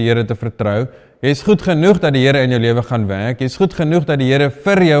genoeg om die Here te vertrou, jy is goed genoeg dat die Here in jou lewe gaan werk, jy is goed genoeg dat die Here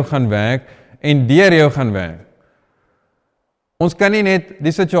vir jou gaan werk, en deur jou gaan werk. Ons kan nie net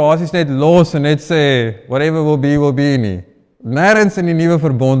die situasies net los en net sê, whatever will be nie. Nêrens in die nuwe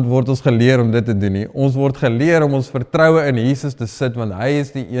verbond word ons geleer om dit te doen nie. Ons word geleer om ons vertroue in Jesus te sit, want hy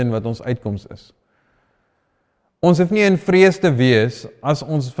is die een wat ons uitkoms is. Ons hoef nie in vrees te wees,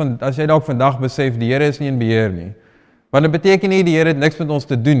 as jy dalk vandag besef, die Here is nie in beheer nie. Want dit beteken nie, die Here het niks met ons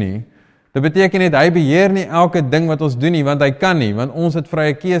te doen nie. Dit beteken nie, hy beheer nie elke ding wat ons doen nie, want hy kan nie, want ons het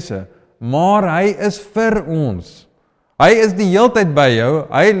vrye keuse. Maar hy is vir ons. Hy is die heeltyd by jou,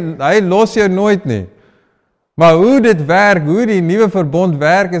 hy los jou nooit nie. Maar hoe dit werk, hoe die nuwe verbond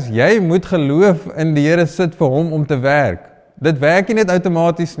werk, is jy moet geloof in die Here sit vir hom om te werk. Dit werk nie net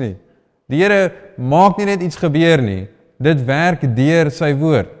outomaties nie. Die Here maak nie net iets gebeur nie. Dit werk deur sy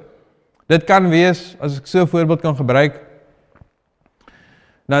woord. Dit kan wees, as ek so 'n voorbeeld kan gebruik,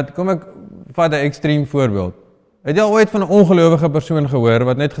 nou kom ek vat 'n ekstreem voorbeeld. Het jy al ooit van 'n ongelowige persoon gehoor,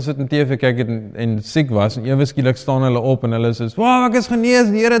 wat net gesit in TV kyk het en siek was, en ewe skielik staan hulle op en hulle sê, "Wow, ek is genees,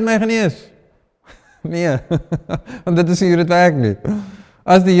 die Here het my genees." Nee, want dit is nie hoe dit werk nie.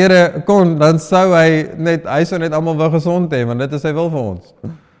 As die Here kon, dan sou hy net almal wil gesond hê, want dit is sy wil vir ons.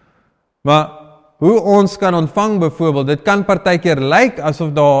 Maar hoe ons kan ontvang byvoorbeeld, dit kan partykeer lyk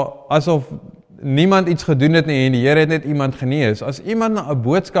asof niemand iets gedoen het nie en die Here het net iemand genees. As iemand na 'n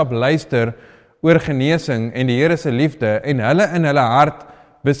boodskap luister oor genesing en die Here se liefde en hulle in hulle hart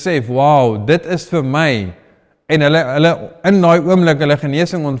besef, wow, dit is vir my, en hulle in daai oomblik hulle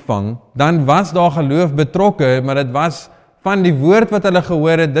genesing ontvang, dan was daar geloof betrokke, maar dit was van die woord wat hulle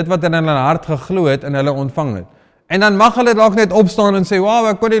gehoor het, dit wat in hulle hart geglo het en hulle ontvang het. En dan mag hulle dalk net opstaan en sê, wow,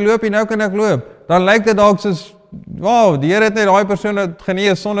 ek kon nie loop nie, nou kan ek loop. Dan lyk dit dalk soos, wow, die Here het net daai persoon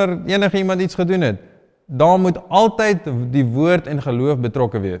genees sonder enige iemand iets gedoen het. Daar moet altyd die woord en geloof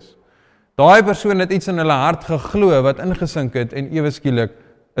betrokke wees. Daai persoon het iets in hulle hart geglo wat ingesink het en ewe skielik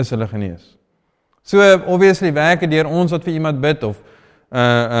is hulle genees. So, obviously, werk dit deur ons wat vir iemand bid, of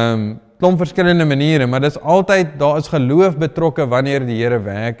klomp verskillende maniere, maar dis altyd, daar is geloof betrokke wanneer die Here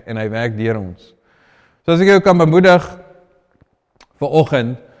werk, en hy werk deur ons. So as ek jou kan bemoedig,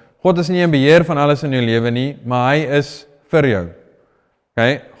 vanoggend, God is nie in beheer van alles in jou lewe nie, maar hy is vir jou.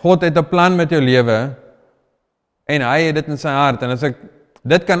 Okay? God het 'n plan met jou lewe, en hy het dit in sy hart, en as ek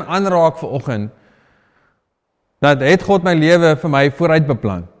dit kan aanraak vanoggend, dat het God my lewe vir my vooruit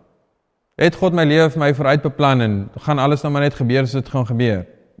beplan. Het God my lewe vir my vooruit beplan en gaan alles nou maar net gebeur as dit gaan gebeur?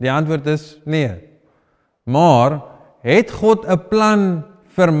 Die antwoord is nee. Maar het God 'n plan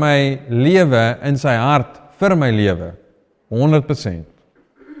vir my lewe in sy hart vir my lewe? 100%.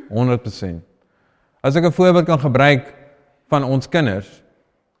 100%. As ek 'n voorbeeld kan gebruik van ons kinders,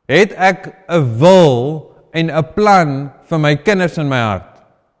 het ek 'n wil en 'n plan vir my kinders in my hart.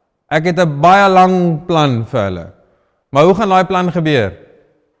 Ek het 'n baie lang plan vir hulle. Maar hoe gaan daai plan gebeur?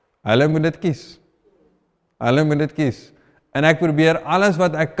 Hulle moet dit kies. Hulle moet dit kies. En ek probeer alles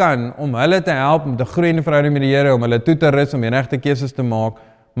wat ek kan om hulle te help om te groei in die verhouding met die Here, om hulle toe te rus om die regte keuses te maak,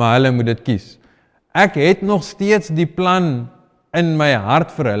 maar hulle moet dit kies. Ek het nog steeds die plan in my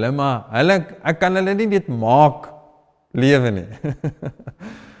hart vir hulle, maar ek kan hulle nie dit maak lewe nie.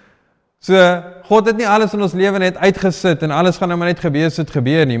 So, God het nie alles in ons lewe net uitgesit en alles gaan nou maar net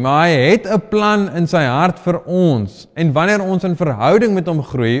gebeur nie, maar hy het 'n plan in sy hart vir ons. En wanneer ons in verhouding met hom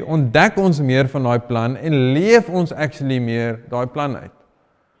groei, ontdek ons meer van daai plan en leef ons actually meer daai plan uit.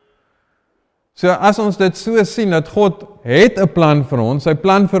 So, as ons dit so sien dat God het 'n plan vir ons, sy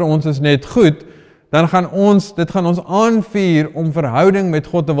plan vir ons is net goed, dan gaan dit gaan ons aanvuur om verhouding met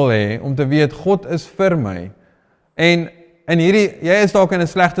God te wil hê, om te weet God is vir my. En jy is dalk in 'n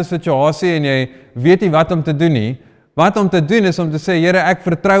slegte situasie en jy weet nie wat om te doen nie. Wat om te doen is om te sê, Here, ek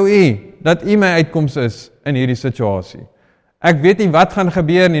vertrou U dat U my uitkoms is in hierdie situasie. Ek weet nie wat gaan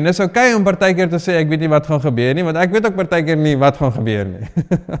gebeur nie. Dis okay om partykeer te sê ek weet nie wat gaan gebeur nie, want ek weet ook partykeer nie wat gaan gebeur nie.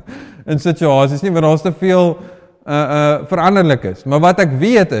 In situasies nie, want daar's te veel veranderlik is. Maar wat ek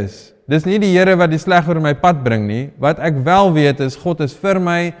weet is, dis nie die Here wat die sleg oor my pad bring nie. Wat ek wel weet is, God is vir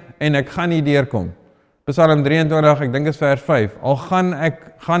my en ek gaan nie deurkom. Psalm 23, ek dink is vers 5. Al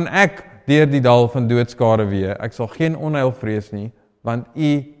gaan ek deur die dal van doodskade wee, ek sal geen onheil vrees nie, want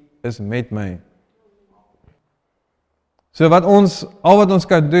U is met my. So al wat ons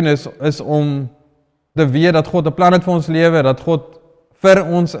kan doen is om te weet dat God 'n plan het vir ons lewe, dat God vir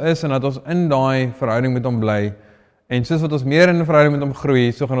ons is en dat ons in daai verhouding met hom bly. En soos wat ons meer in 'n verhouding met hom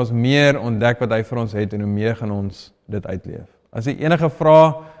groei, so gaan ons meer ontdek wat hy vir ons het en hoe meer gaan ons dit uitleef. As jy enige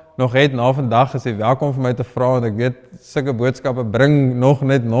vrae nog het na vandag, is jy welkom vir my te vra, want ek weet sulke boodskappe bring nog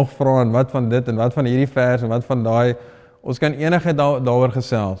vrae en wat van dit en wat van hierdie vers en wat van daai. Ons kan enige daaroor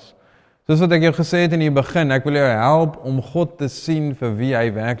gesels. Soos wat ek jou gesê het in die begin, ek wil jou help om God te sien vir wie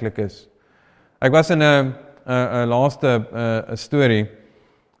hy werklik is. Ek was in 'n laaste storie.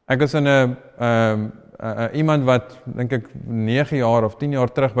 Ek was in iemand wat, dink ek, 9 jaar of 10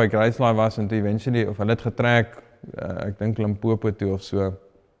 jaar terug by GraceLife was en toe eventually, of hulle het getrek, ek dink Limpopo toe of so.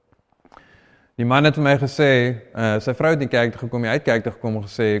 Die man het vir my gesê, sy vrou het in die kerk toe gekom, hy het kerk toe gekom en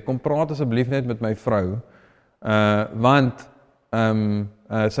gesê, kom praat asseblief net met my vrou, want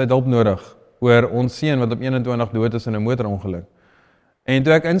sy het hulp nodig oor ons seun wat op 21 dood is in 'n motorongeluk. En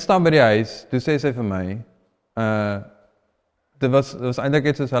toe ek instap by die huis, toe sê sy vir my, dit was eintlik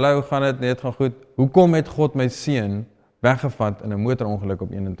net soos, hallo, hoe gaan dit, net gaan goed, hoekom het God my seun weggevat in 'n motorongeluk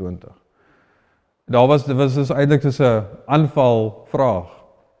op 21? Dit was dus eintlik soos 'n aanvalvraag.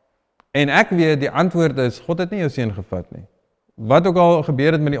 En ek weet, die antwoord is, God het nie jou seun gevat nie. Wat ook al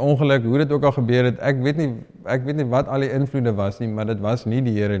gebeur het met die ongeluk, hoe dit ook al gebeur het, ek weet nie wat al die invloede was nie, maar dit was nie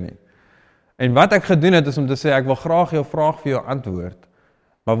die Here nie. En wat ek gedoen het, is om te sê, ek wil graag jou vraag vir jou antwoord.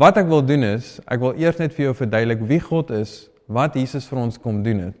 Maar wat ek wil doen is, ek wil eers net vir jou verduidelik wie God is, wat Jesus vir ons kom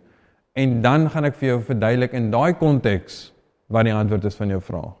doen het, en dan gaan ek vir jou verduidelik in daai konteks, wat die antwoord is van jou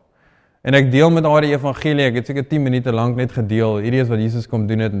vraag. En ek deel met haar die evangelie, ek het seker 10 minute lank net gedeel, hierdie is wat Jesus kom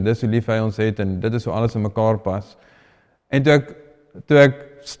doen het, en dis hoe lief hy ons het, en dit is hoe alles in mekaar pas. En toe ek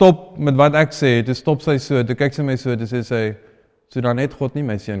stop met wat ek sê, toe stop sy so, toe kyk sy my so, toe sê sy, so dan het God nie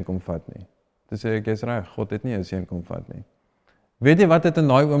my seun kom vat nie. Toe sê ek, jy's reg, God het nie jou seun kom vat nie. Weet jy wat het in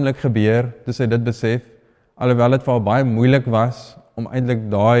daai oomblik gebeur, toe sy dit besef, alhoewel dit vir haar baie moeilik was, om eintlik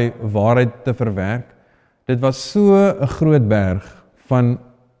daai waarheid te verwerk, dit was so 'n groot berg van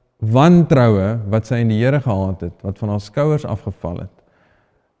wantroue wat sy in die Here gehad het, wat van haar skouers afgeval het.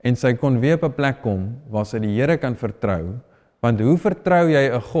 En sy kon weer op 'n plek kom, waar sy die Here kan vertrou, want hoe vertrou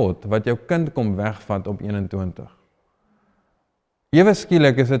jy 'n God, wat jou kind kom wegvat op 21? Ewe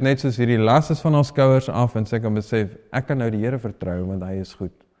skielik is dit net soos hierdie las is van haar skouers af, en sy kan besef, ek kan nou die Here vertrou, want hy is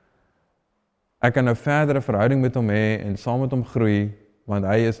goed. Ek kan nou verdere verhouding met hom hê, en saam met hom groei, want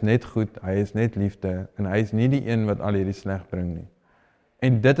hy is net goed, hy is net liefde, en hy is nie die een wat al hierdie sleg bring nie.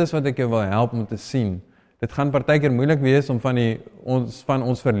 En dit is wat ek jou wil help om te sien. Dit gaan partykeer moeilik wees om van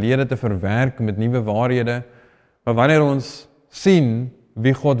ons verlede te verwerk met nuwe waarhede, maar wanneer ons sien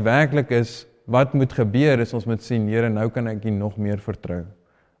wie God werklik is, wat moet gebeur, is ons moet sien, Here, nou kan ek U nog meer vertrou.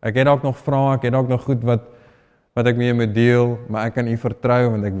 Ek het dalk nog vrae, ek het dalk nog goed wat ek met jou moet deel, maar ek kan U vertrou,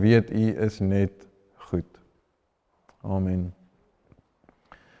 want ek weet U is net goed. Amen.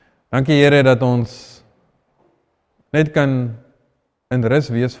 Dankie Here, dat ons net kan in rus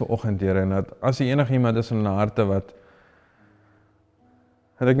wees vir oggend, Here, en dat as enigiemand is in hulle harte wat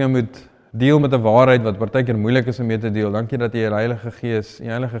ek nou moet deel met 'n waarheid wat partykeer moeilik is om mee te deel, dankie dat jy die Heilige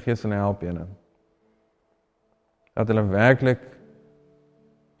Gees in help, Here. Dat hulle werklik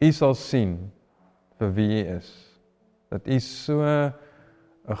U sal sien vir wie U is. Dat U so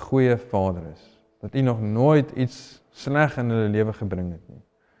 'n goeie Vader is. Dat U nog nooit iets sleg in hulle lewe gebring het nie.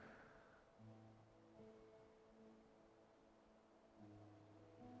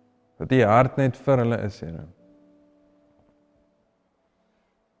 Dat U hart net vir hulle is, Here.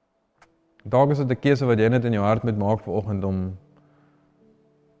 Dalk is dit 'n keuse wat jy net in jou hart moet maak vanoggend om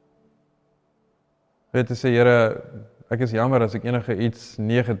te sê, Here, ek is jammer as ek enige iets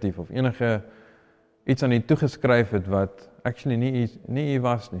negatief of enige iets aan U toegeskryf het wat actually nie U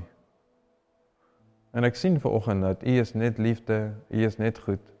was nie. En ek sien vanoggend dat U is net liefde, U is net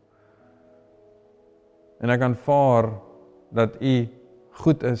goed. En ek aanvaar dat U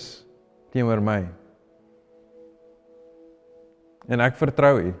goed is teenoor my. En ek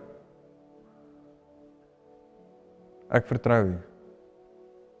vertrou U. Ek vertrou U.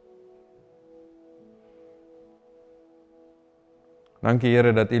 Dankie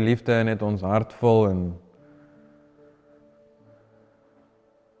Here dat U liefde net ons hart vul en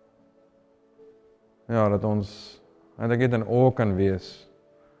ja, dat ons eintlik net in awe kan wees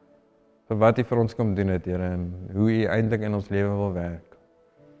vir wat U vir ons kom doen het, Here, en hoe U eintlik in ons lewe wil werk.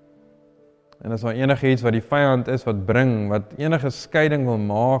 En as daar enige iets wat die vyand is, wat bring, wat enige skeiding wil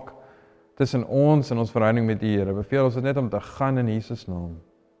maak tussen ons en ons verhouding met U, Here, beveel ons dit net om te gaan in Jesus naam.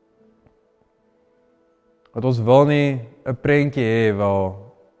 Dat ons wil nie 'n prentjie hê waar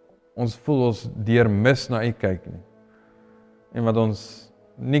ons voel ons deur mis na U kyk nie. En wat ons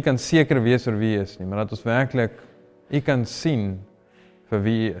nie kan seker wees oor wie U is nie, maar dat ons werklik U kan sien vir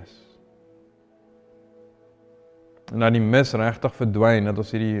wie U is. En dat die mis regtig verdwyn, dat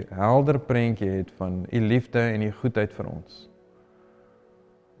ons hierdie helder prentjie het van U liefde en U goedheid vir ons.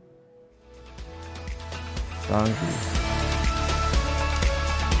 Dankie.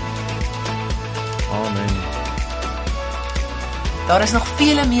 Amen. Daar is nog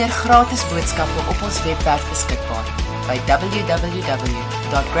vele meer gratis boodskappe op ons webwerf beskikbaar by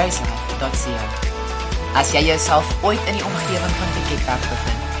www.gracelife.co. As jy jouself ooit in die omgewing van Piketberg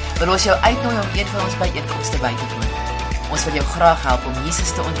bevind, wil ons jou uitnooi om een van ons byeenkomste by te woon. Ons wil jou graag help om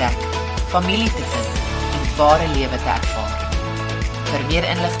Jesus te ontdek, familie te vind en ware lewe te ervaar. Vir meer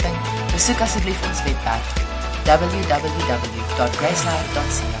inligting, besoek asseblief ons webwerf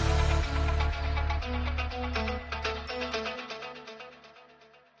www.gracelife.co.